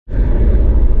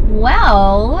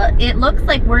Well, it looks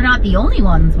like we're not the only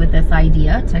ones with this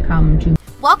idea to come to.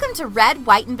 Welcome to Red,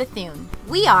 White, and Bethune.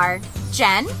 We are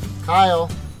Jen, Kyle,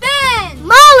 Ben,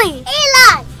 Molly,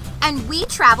 Eli, and we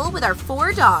travel with our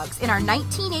 4 dogs in our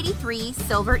 1983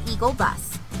 Silver Eagle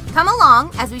bus. Come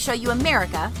along as we show you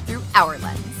America through our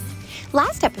lens.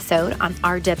 Last episode on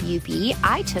RWB,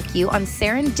 I took you on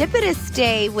Serendipitous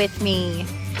Day with me.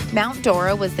 Mount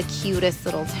Dora was the cutest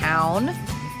little town,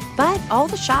 but all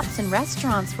the shops and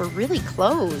restaurants were really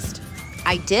closed.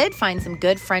 I did find some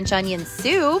good French onion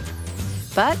soup,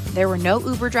 but there were no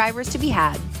Uber drivers to be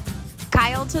had.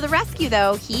 Kyle to the rescue,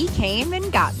 though. He came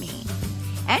and got me.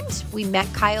 And we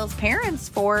met Kyle's parents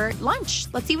for lunch.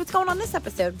 Let's see what's going on this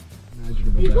episode.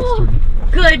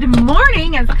 Good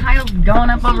morning as Kyle's going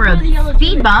up over a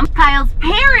speed bump. Kyle's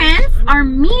parents are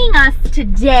meeting us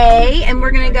today and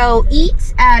we're gonna go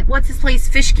eat at, what's this place,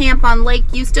 Fish Camp on Lake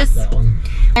Eustis.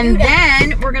 And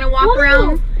then we're gonna walk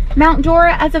around Mount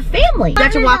Dora as a family. We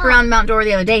got to walk around Mount Dora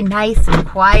the other day, nice and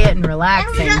quiet and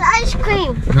relaxing. and we got ice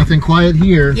cream. Nothing quiet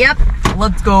here. Yep,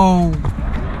 let's go.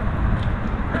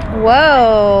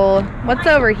 Whoa, what's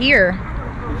over here?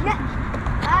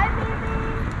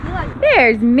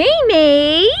 There's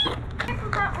Mimi.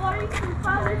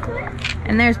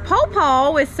 And there's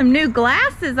Paw with some new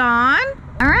glasses on.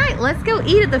 All right, let's go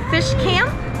eat at the fish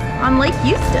camp on Lake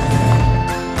Eustis.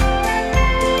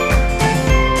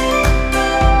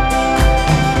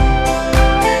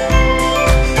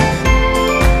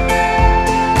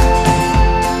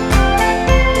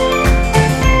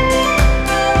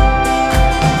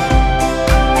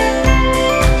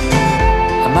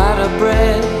 I'm out of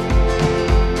breath.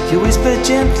 You whisper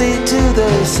gently to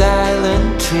the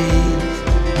silent trees.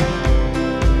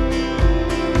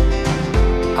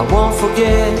 I won't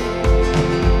forget.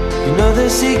 You know the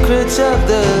secrets of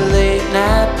the late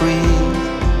night breeze.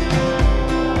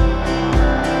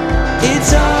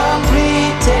 It's all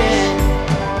pretend.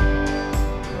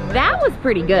 That was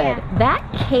pretty good. That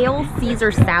kale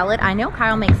Caesar salad, I know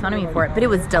Kyle makes fun of me for it, but it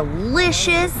was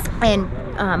delicious. And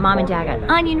Mom and Dad got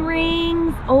onion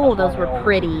rings. Oh, those were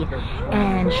pretty.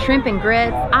 And shrimp and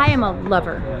grits. I am a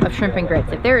lover of shrimp and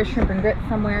grits. If there is shrimp and grits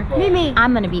somewhere,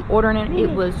 I'm gonna be ordering it.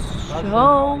 It was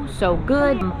so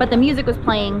good. But the music was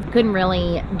playing. Couldn't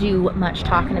really do much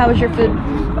talking. How was your food?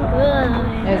 Good.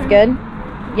 It was good?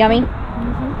 Yummy?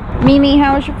 Mimi,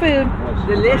 how was your food?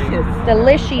 Delicious.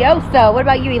 Delicioso. What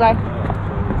about you, Eli?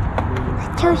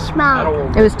 Too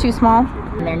small. It was too small.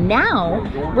 And then now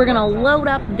we're gonna load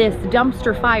up this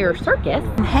dumpster fire circus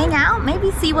and hang out, maybe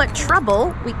see what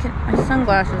trouble we can. My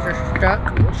sunglasses are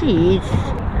stuck. Jeez.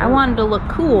 I wanted to look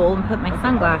cool and put my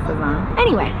sunglasses on.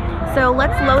 Anyway, so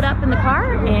let's load up in the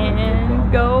car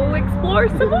and go explore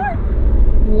some more.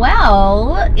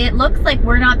 Well, it looks like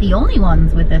we're not the only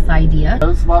ones with this idea. It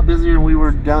was a lot busier when we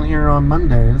were down here on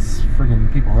Mondays. Friggin'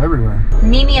 people everywhere.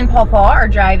 Mimi and Paw are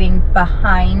driving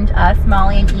behind us.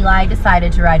 Molly and Eli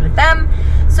decided to ride with them.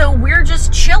 So we're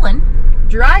just chilling,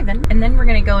 driving, and then we're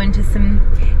gonna go into some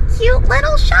cute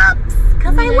little shops,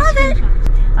 because I love it.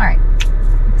 All right,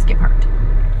 let's get parked.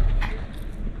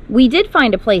 We did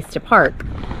find a place to park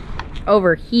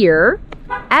over here.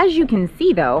 As you can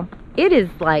see though, it is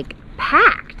like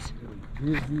packed.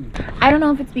 I don't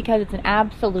know if it's because it's an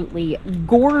absolutely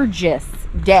gorgeous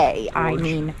day. I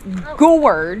mean,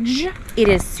 gorge. It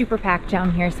is super packed down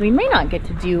here, so we may not get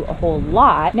to do a whole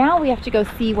lot. Now we have to go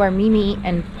see where Mimi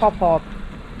and Paw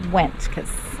went,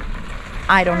 because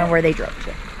I don't know where they drove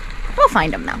to. We'll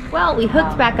find them though. Well, we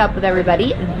hooked back up with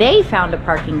everybody. They found a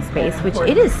parking space, which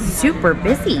it is super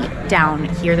busy down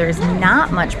here. There's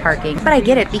not much parking, but I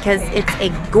get it because it's a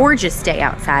gorgeous day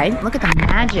outside. Look at the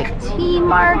Magic Tea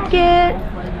Market.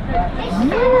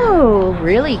 Ooh,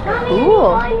 really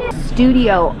cool.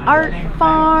 Studio Art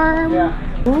Farm.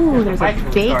 Ooh, there's a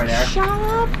bake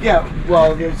shop. Yeah,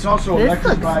 well, it's also This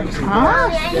looks awesome. I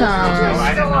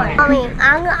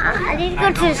need to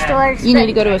go to the store. You need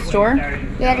to go to a store?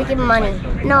 You had to give money.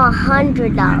 No,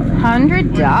 $100.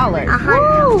 $100. $100.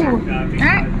 All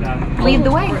right, lead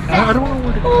the way. I don't know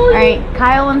what All right,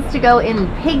 Kyle wants to go in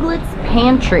Piglet's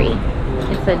Pantry.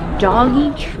 It's a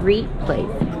doggy treat place.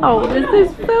 Oh, this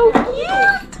is so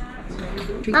cute.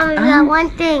 We got one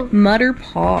thing. Muddy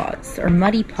Paws.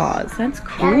 That's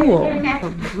cool.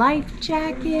 The life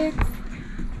jackets.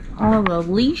 All the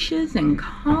leashes and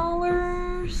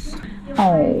collars.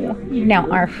 Oh, now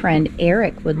our friend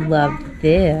Eric would love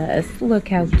this. Look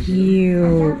how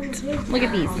cute. Look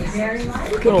at these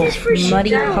little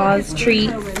Muddy Paws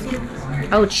treats.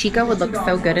 Oh, Chica would look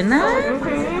so good in that.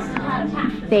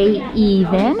 They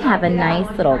even have a nice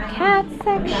little cat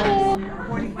section.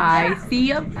 I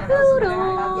see a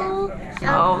poodle.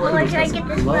 Mama, can I get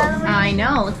this one? I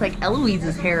know, looks like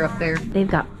Eloise's hair up there. They've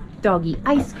got doggy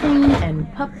ice cream and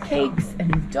pupcakes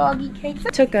and doggy cakes. I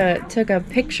took a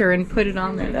picture and put it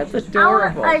on there. That's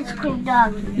adorable. I want ice cream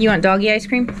doggy. You want doggy ice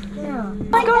cream? Yeah.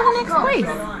 Let's go to the next place.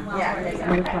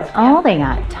 Oh, they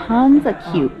got tons of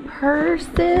cute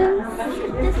purses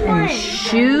and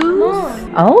shoes.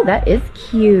 Oh, that is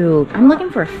cute. I'm looking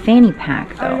for a fanny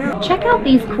pack though. Check out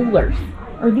these coolers.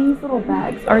 Or these little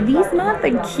bags. Are these not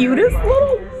the cutest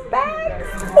little bags?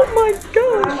 Oh my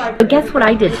gosh. But guess what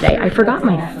I did today? I forgot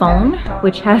my phone,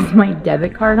 which has my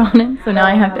debit card on it. So now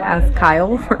I have to ask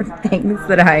Kyle for things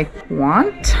that I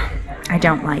want. I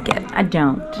don't like it. I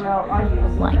don't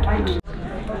like it.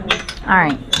 All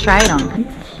right, try it on.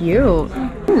 It's cute.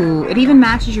 Ooh, it even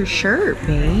matches your shirt,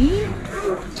 babe.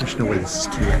 There's no way this is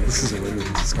cute. This is a women's.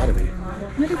 It's gotta be.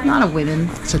 What is not a women's?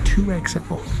 It's a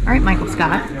 2XL. All right, Michael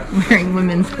Scott, wearing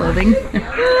women's clothing.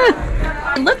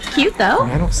 It looked cute though.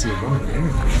 I don't see a woman wearing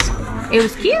this. It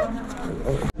was cute.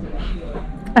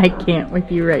 I can't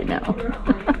with you right now.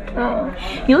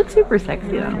 You look super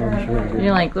sexy though. I'm sure.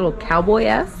 You're like little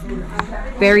cowboy-esque.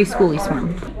 Very schooly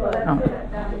swim. Oh.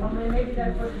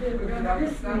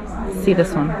 See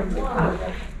this one. Oh.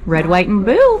 Red, white, and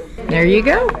blue. There you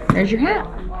go. There's your hat.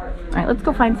 All right, let's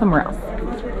go find somewhere else.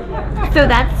 So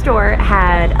that store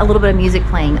had a little bit of music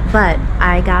playing, but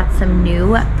I got some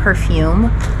new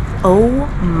perfume. Oh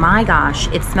my gosh,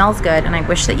 it smells good, and I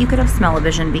wish that you could have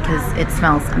smell-o-vision because it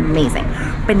smells amazing.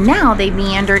 But now they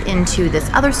meandered into this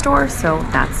other store, so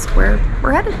that's where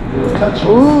we're headed.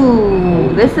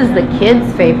 Ooh, this is the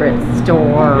kids' favorite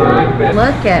store.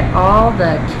 Look at all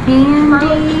the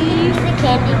candy. The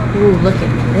candy. Ooh, look at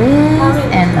this,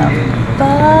 and the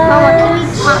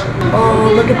buds.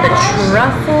 Oh, look at the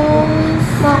truffles.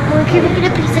 Mama, can we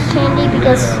get a piece of candy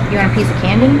because... You want a piece of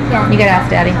candy? Yeah. You gotta ask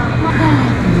Daddy.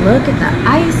 Look at the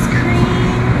ice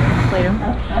cream. Play-Doh.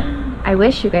 I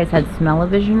wish you guys had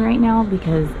smell-o-vision right now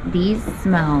because these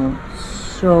smell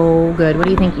so good. What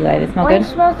do you think, Eli? They smell good? One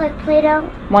smells like Play-Doh.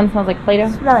 One smells like Play-Doh?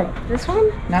 Smell it. This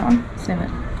one? That one? Sniff it.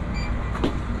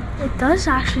 It does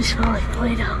actually smell like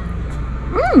Play-Doh.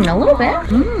 Mmm, a little bit.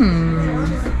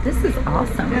 Mmm, this is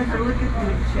awesome.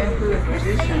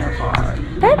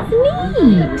 That's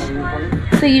neat.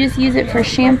 So you just use it for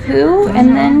shampoo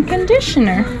and then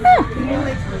conditioner. Huh,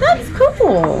 that's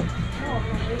cool.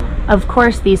 Of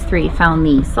course, these three found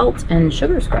the salt and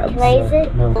sugar scrubs. Can I use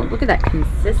it? No. Oh, look at that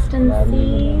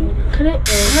consistency. Could it?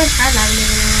 I'm gonna try that.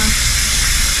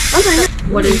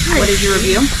 What is your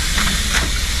review?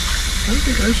 I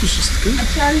think ours is just good.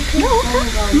 Look at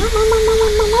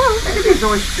these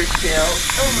oyster shells.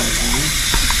 Oh my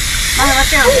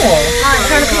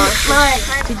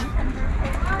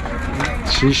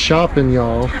god. She's shopping,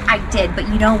 y'all. I did, but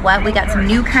you know what? We got some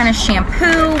new kind of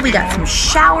shampoo. We got some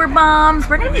shower bombs.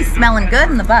 We're gonna be smelling good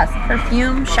in the bus.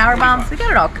 Perfume, shower bombs. We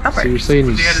got it all So covered. you're saying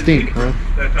you stink, huh?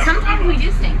 Sometimes we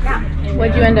do stink. Yeah.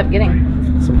 What'd you end up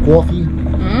getting? Some coffee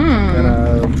and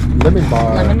a lemon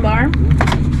bar. Lemon bar.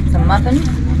 Some muffins.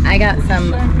 I got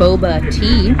some boba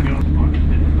tea.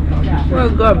 Oh,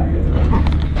 good.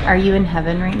 Are you in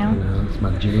heaven right now? No, it's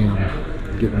my jam.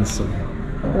 Getting some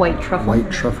White truffle. white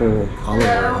truffle olive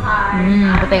oil.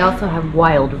 But they also have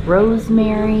wild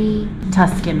rosemary,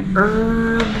 Tuscan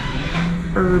herb,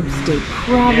 herb state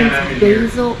province,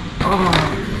 basil. Oh,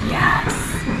 yes.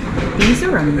 These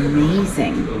are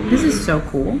amazing. This is so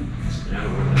cool.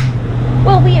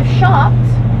 Well, we have shopped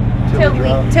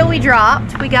till we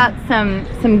dropped. We got some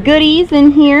goodies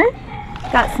in here.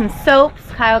 Got some soaps.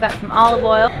 Kyle got some olive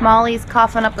oil. Molly's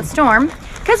coughing up a storm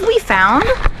because we found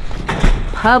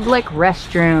public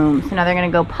restrooms. So now they're gonna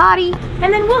go potty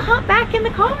and then we'll hop back in the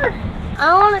car.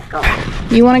 I want to go.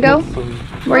 You wanna go?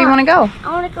 Where do you wanna go?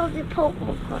 I want to go to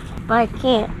Pokemon Park, but I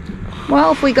can't.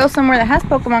 Well, if we go somewhere that has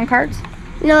Pokemon cards.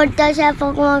 No, it does have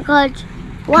Pokemon cards.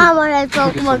 Walmart has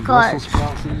Pokemon cards.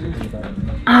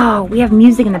 Oh, we have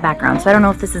music in the background, so I don't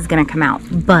know if this is gonna come out,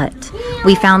 but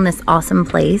we found this awesome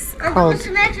place called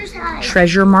Some exercise.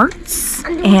 Treasure Marts,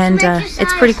 I'm doing and some it's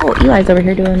exercise. pretty cool. Eli's over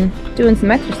here doing some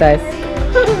exercise.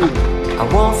 I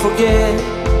won't forget.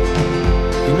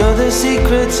 You know the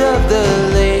secrets of the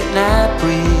late night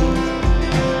breeze.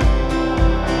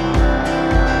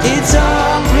 It's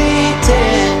all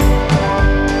pretend.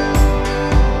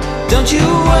 Don't you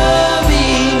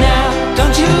worry now.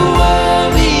 Don't you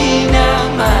worry now,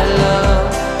 my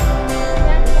love.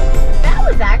 That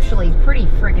was actually pretty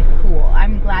friggin' cool.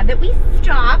 I'm glad that we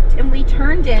stopped and we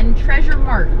turned in Treasure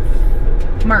Marts.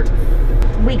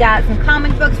 We got some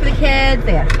comic books for the kids.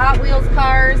 They had Hot Wheels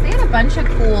cars. They had a bunch of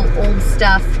cool old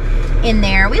stuff in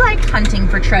there. We like hunting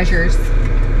for treasures.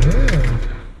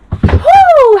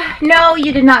 Woo! no,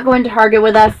 you did not go into Target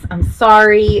with us. I'm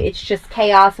sorry. It's just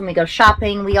chaos when we go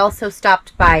shopping. We also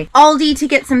stopped by Aldi to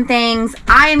get some things.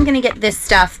 I am going to get this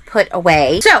stuff put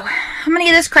away. So, I'm going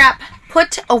to get this crap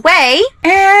put away,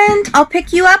 and I'll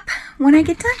pick you up when I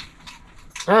get done.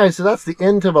 Alright, so that's the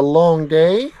end of a long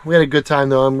day. We had a good time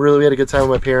though. We had a good time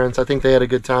with my parents. I think they had a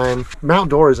good time.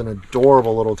 Mount Dora is an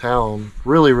adorable little town.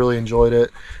 Really, really enjoyed it.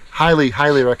 Highly,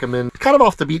 highly recommend. Kind of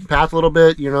off the beaten path a little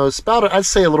bit. You know, it's about, I'd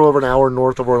say, a little over an hour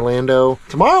north of Orlando.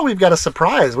 Tomorrow we've got a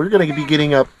surprise. We're going to be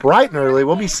getting up bright and early.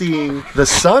 We'll be seeing the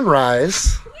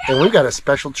sunrise. And we've got a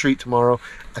special treat tomorrow.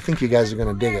 I think you guys are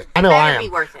going to dig it. I know I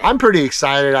am. I'm pretty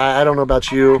excited. I don't know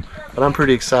about you, but I'm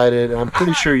pretty excited. And I'm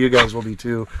pretty sure you guys will be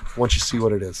too once you see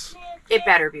what it is. It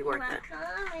better be worth it.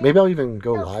 Maybe I'll even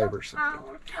go live or something.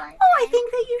 Oh, I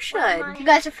think that you should. You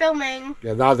guys are filming.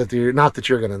 Yeah, not that you're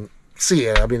going to see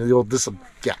it. I mean,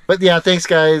 yeah. But yeah, thanks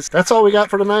guys. That's all we got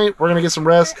for tonight. We're going to get some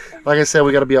rest. Like I said,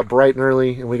 we got to be up bright and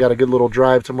early, and we got a good little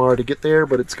drive tomorrow to get there,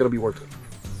 but it's going to be worth it.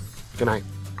 Good night.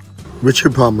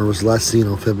 Richard Palmer was last seen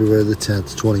on February the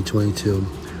 10th, 2022.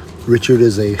 Richard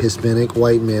is a Hispanic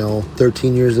white male,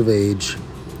 13 years of age,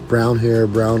 brown hair,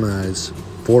 brown eyes,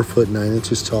 4 foot 9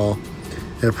 inches tall,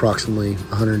 and approximately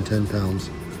 110 pounds.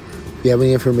 If you have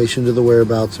any information to the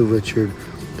whereabouts of Richard,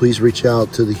 please reach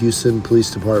out to the Houston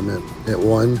Police Department at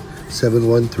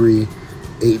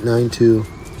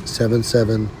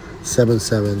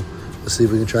 1-713-892-7777. Let's see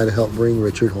if we can try to help bring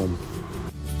Richard home.